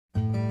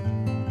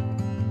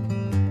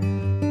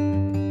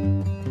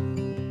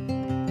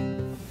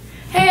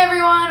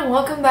everyone,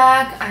 welcome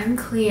back. I'm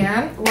Clea.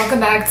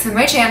 Welcome back to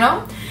my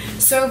channel.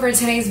 So for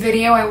today's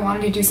video, I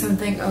wanted to do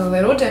something a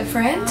little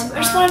different. I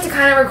just wanted to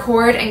kind of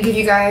record and give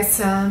you guys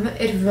some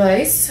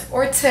advice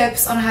or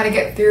tips on how to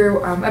get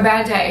through a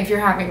bad day if you're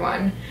having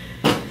one.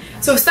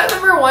 So step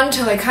number one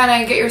to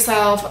kind of get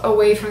yourself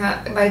away from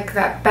that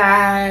that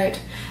bad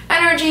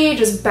energy,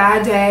 just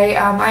bad day.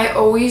 I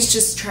always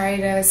just try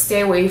to stay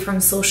away from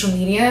social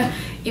media,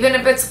 even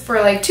if it's for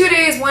 2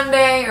 days, 1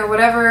 day, or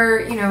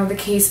whatever the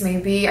case may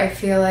be. I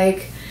feel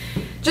like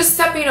just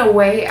stepping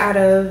away out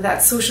of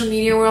that social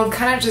media world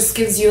kind of just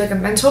gives you a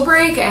mental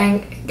break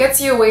and gets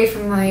you away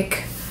from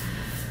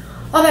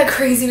all that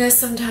craziness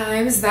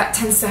sometimes that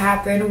tends to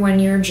happen when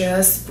you're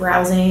just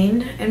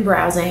browsing and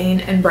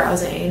browsing and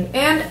browsing.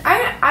 And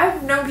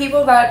I've known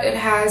people that it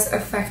has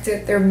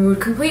affected their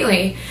mood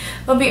completely.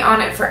 They'll be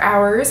on it for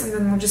hours and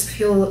then they'll just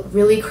feel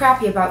really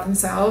crappy about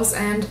themselves.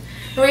 And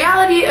the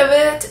reality of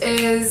it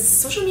is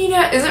social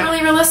media isn't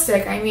really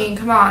realistic. I mean,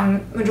 come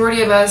on,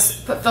 majority of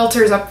us put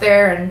filters up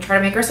there and try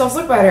to make ourselves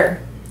look better.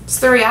 It's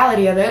the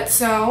reality of it.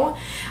 So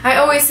I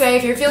always say,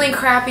 if you're feeling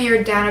crappy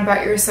or down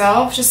about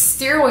yourself, just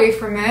steer away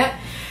from it.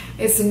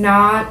 It's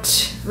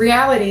not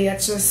reality.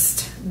 It's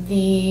just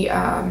the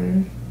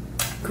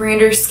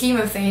grander scheme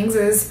of things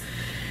is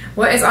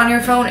what is on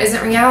your phone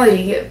isn't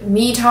reality.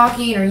 Me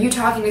talking or you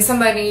talking to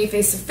somebody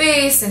face to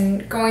face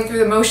and going through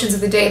the motions of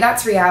the day,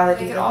 that's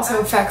reality. It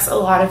also affects a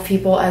lot of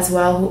people as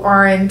well who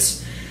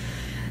aren't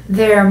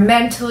there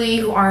mentally,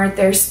 who aren't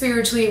there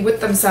spiritually with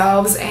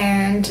themselves,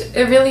 and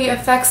it really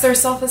affects their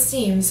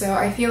self-esteem. So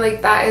I feel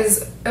like that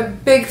is a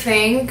big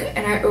thing,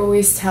 and I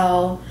always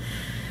tell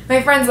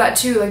my friends that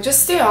too,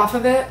 just stay off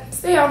of it.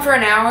 Stay on for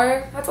an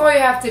hour. That's all you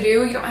have to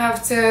do. You don't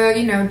have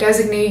to,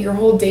 designate your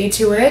whole day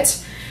to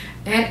it.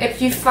 And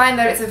if you find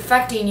that it's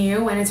affecting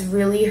you and it's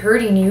really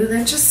hurting you,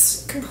 then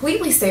just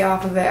completely stay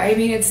off of it. I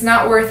mean, it's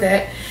not worth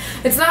it.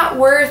 It's not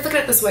worth, look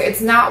at it this way,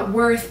 it's not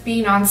worth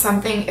being on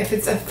something if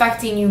it's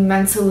affecting you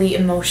mentally,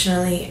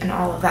 emotionally, and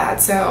all of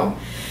that. So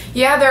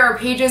yeah, there are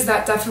pages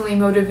that definitely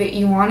motivate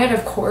you on it,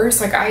 of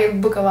course. I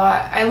look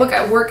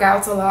at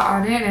workouts a lot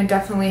on it, and it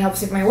definitely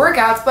helps with my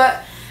workouts,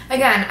 but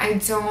again, I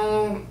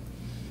don't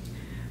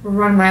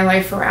run my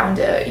life around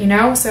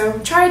it, So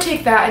try to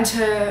take that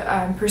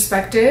into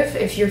perspective.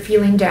 If you're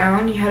feeling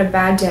down, you had a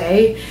bad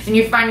day, and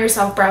you find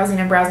yourself browsing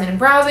and browsing and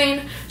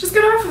browsing, just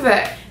get off of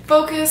it.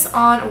 Focus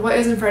on what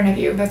is in front of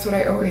you. That's what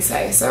I always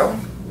say. So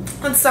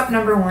that's step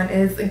number one,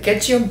 is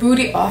get your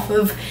booty off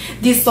of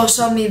the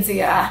social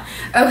media.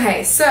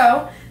 Okay,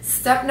 so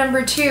step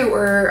number two,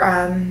 or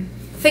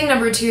thing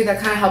number two that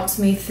kind of helps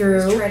me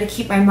through, try to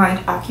keep my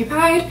mind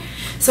occupied.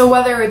 So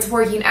whether it's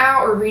working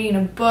out or reading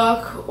a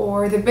book,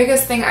 or the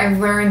biggest thing I've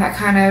learned that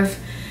kind of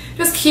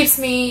just keeps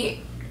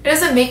me, it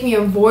doesn't make me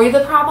avoid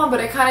the problem, but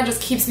it kind of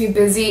just keeps me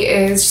busy,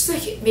 is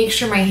just to make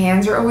sure my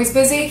hands are always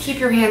busy. Keep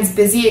your hands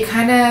busy. It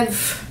kind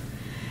of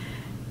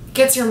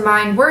gets your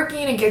mind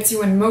working, it gets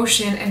you in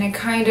motion, and it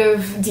kind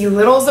of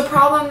belittles the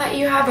problem that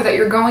you have or that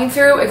you're going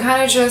through. It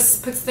kind of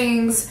just puts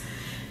things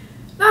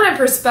not in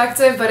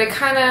perspective, but it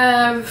kind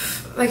of,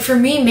 for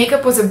me,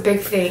 makeup was a big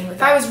thing.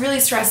 If I was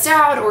really stressed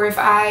out, or if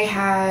I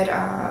had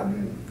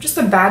just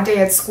a bad day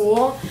at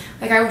school,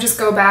 I would just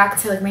go back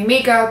to my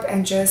makeup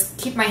and just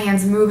keep my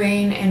hands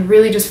moving and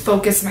really just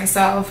focus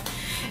myself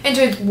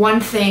into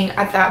one thing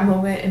at that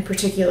moment in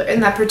particular,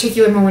 in that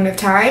particular moment of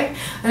time.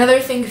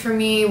 Another thing for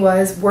me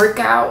was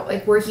working out.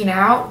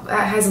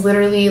 That has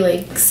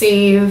literally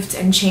saved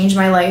and changed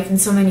my life in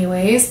so many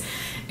ways.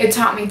 It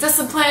taught me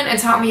discipline, it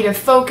taught me to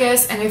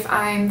focus, and if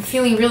I'm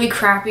feeling really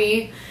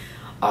crappy,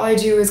 all I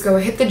do is go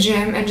hit the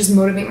gym and just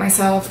motivate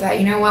myself that,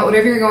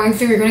 whatever you're going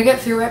through, you're gonna get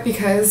through it,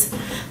 because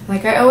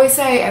like I always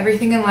say,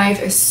 everything in life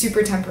is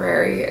super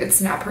temporary. It's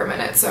not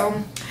permanent.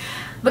 So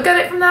look at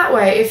it from that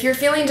way. If you're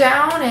feeling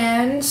down,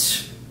 and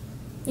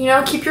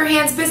keep your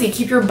hands busy,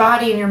 keep your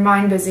body and your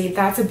mind busy.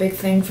 That's a big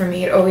thing for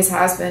me. It always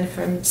has been.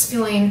 From just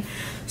feeling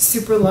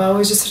super low,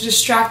 is just to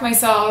distract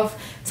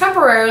myself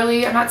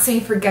temporarily. I'm not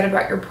saying forget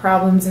about your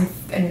problems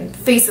and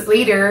face it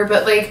later,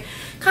 but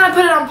kind of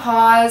put it on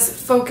pause,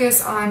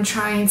 focus on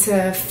trying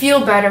to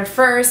feel better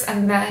first,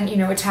 and then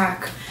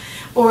attack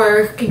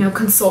or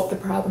consult the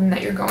problem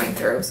that you're going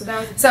through.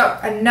 So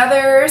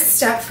another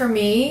step for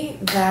me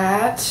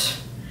that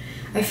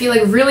I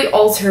feel really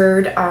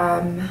altered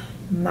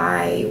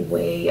my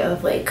way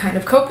of kind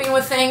of coping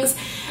with things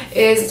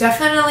is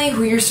definitely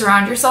who you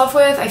surround yourself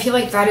with. I feel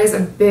like that is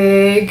a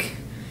big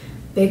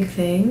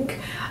thing.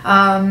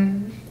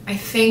 I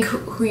think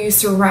who you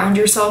surround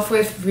yourself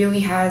with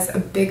really has a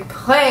big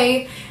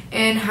play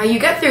in how you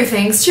get through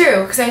things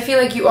too, because I feel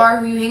like you are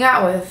who you hang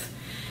out with.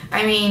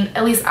 I mean,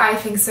 at least I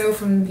think so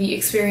from the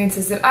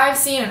experiences that I've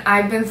seen and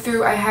I've been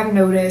through. I have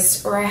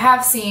noticed, or I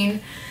have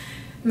seen,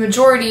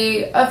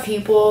 majority of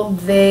people,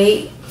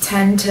 they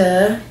tend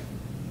to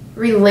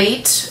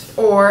relate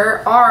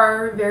or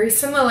are very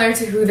similar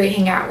to who they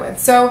hang out with.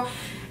 So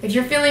if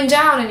you're feeling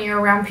down and you're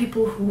around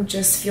people who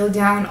just feel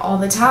down all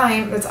the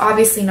time, that's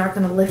obviously not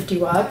going to lift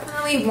you up.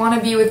 I really want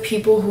to be with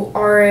people who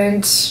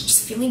aren't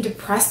just feeling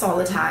depressed all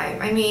the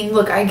time. I mean,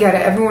 look, I get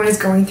it. Everyone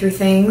is going through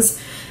things.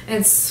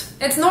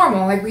 It's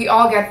normal. Like, we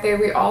all get there.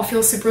 We all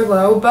feel super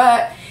low.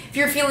 But if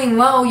you're feeling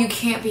low, you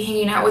can't be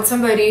hanging out with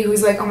somebody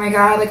who's like, oh my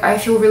God, like, I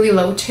feel really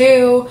low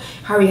too.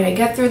 How are you going to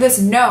get through this?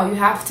 No, you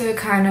have to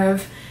kind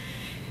of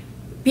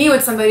be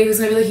with somebody who's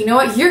gonna be like, you know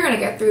what, you're gonna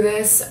get through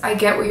this. I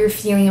get what you're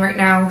feeling right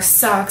now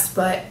sucks,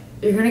 but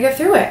you're gonna get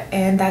through it.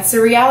 And that's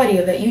the reality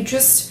of it. You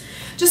just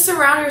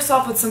surround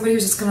yourself with somebody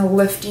who's just gonna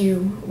lift you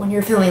when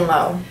you're feeling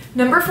low.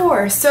 Number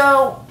 4,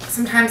 so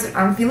sometimes if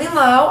I'm feeling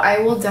low, I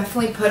will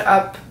definitely put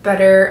up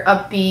better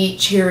upbeat,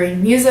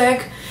 cheering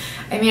music.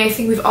 I mean, I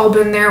think we've all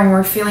been there when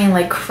we're feeling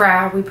like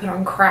crap, we put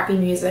on crappy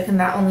music and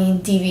that only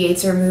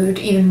deviates our mood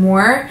even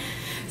more.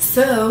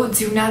 So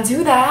do not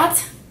do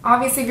that.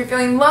 Obviously, if you're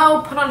feeling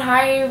low, put on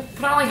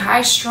like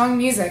high-strung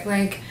music.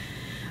 Like,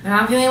 when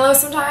I'm feeling low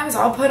sometimes,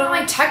 I'll put on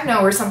like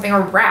techno or something,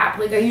 or rap.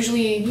 Like, I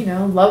usually, you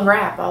know, love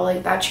rap.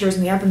 That cheers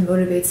me up and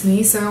motivates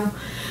me. So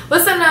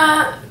listen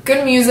to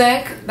good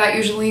music. That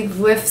usually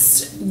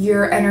lifts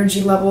your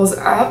energy levels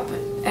up.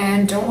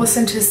 And don't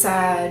listen to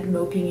sad,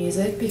 mopey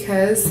music,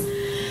 because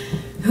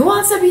who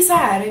wants to be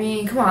sad? I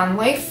mean, come on.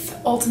 Life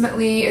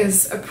ultimately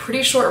is a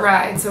pretty short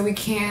ride, so we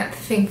can't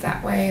think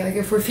that way. Like,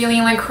 if we're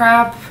feeling like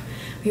crap,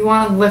 we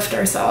want to lift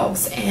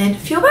ourselves and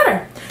feel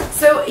better.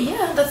 So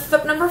yeah, that's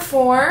step number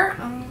 4.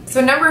 So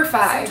number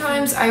 5,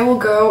 sometimes I will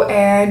go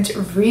and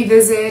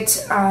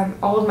revisit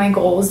all of my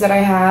goals that I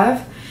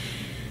have.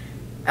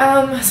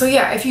 So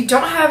yeah, if you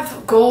don't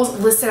have goals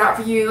listed out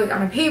for you like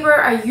on a paper,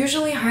 I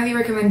usually highly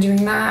recommend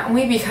doing that,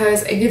 only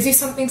because it gives you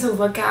something to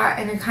look at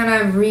and it kind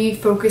of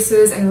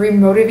refocuses and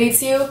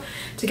remotivates you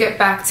to get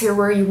back to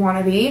where you want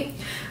to be.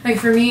 Like,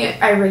 for me,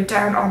 I write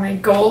down all my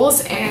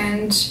goals,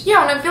 and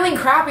yeah, when I'm feeling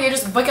crappy, I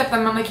just look at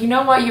them. I'm like, you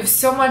know what, you have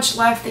so much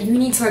left that you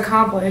need to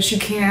accomplish. You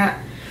can't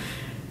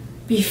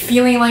be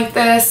feeling like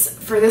this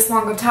for this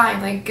long of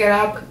time. Like, get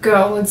up,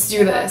 go, let's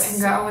do this,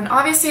 and go. And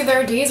obviously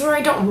there are days where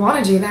I don't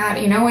want to do that,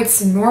 you know,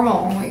 it's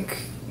normal. Like,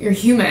 you're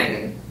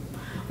human.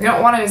 We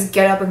don't want to just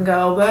get up and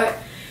go, but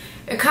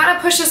it kind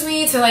of pushes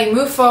me to like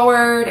move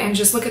forward and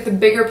just look at the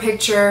bigger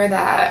picture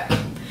that,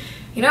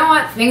 you know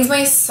what, things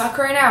may suck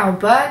right now,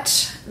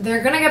 but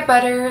they're gonna get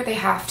better. They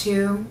have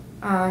to,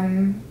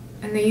 and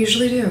they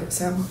usually do.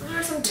 So there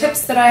are some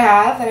tips that I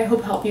have that I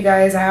hope help you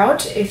guys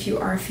out if you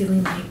are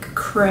feeling like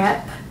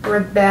crap or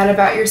bad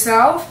about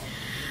yourself.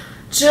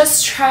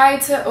 Just try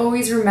to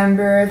always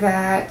remember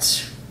that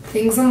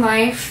things in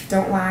life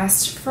don't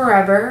last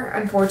forever,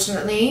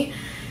 unfortunately,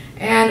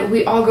 and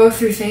we all go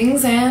through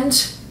things, and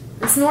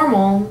it's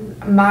normal.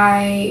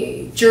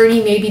 My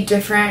journey may be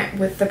different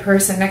with the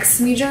person next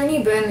to me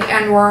journey, but in the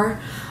end we're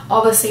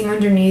all the same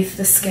underneath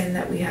the skin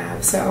that we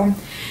have. So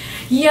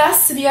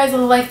yes, if you guys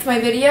liked my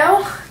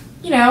video,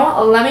 you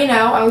know, let me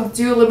know. I'll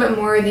do a little bit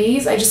more of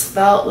these. I just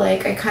felt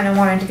like I kind of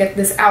wanted to get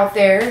this out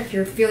there if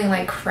you're feeling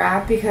like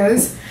crap,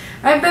 because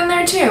I've been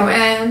there too,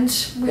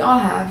 and we all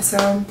have.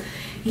 So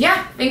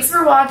yeah, thanks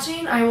for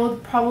watching. I will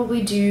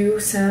probably do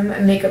some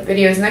makeup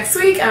videos next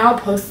week, and I'll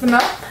post them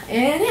up.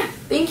 And yeah,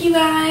 thank you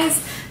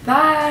guys.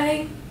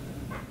 Bye.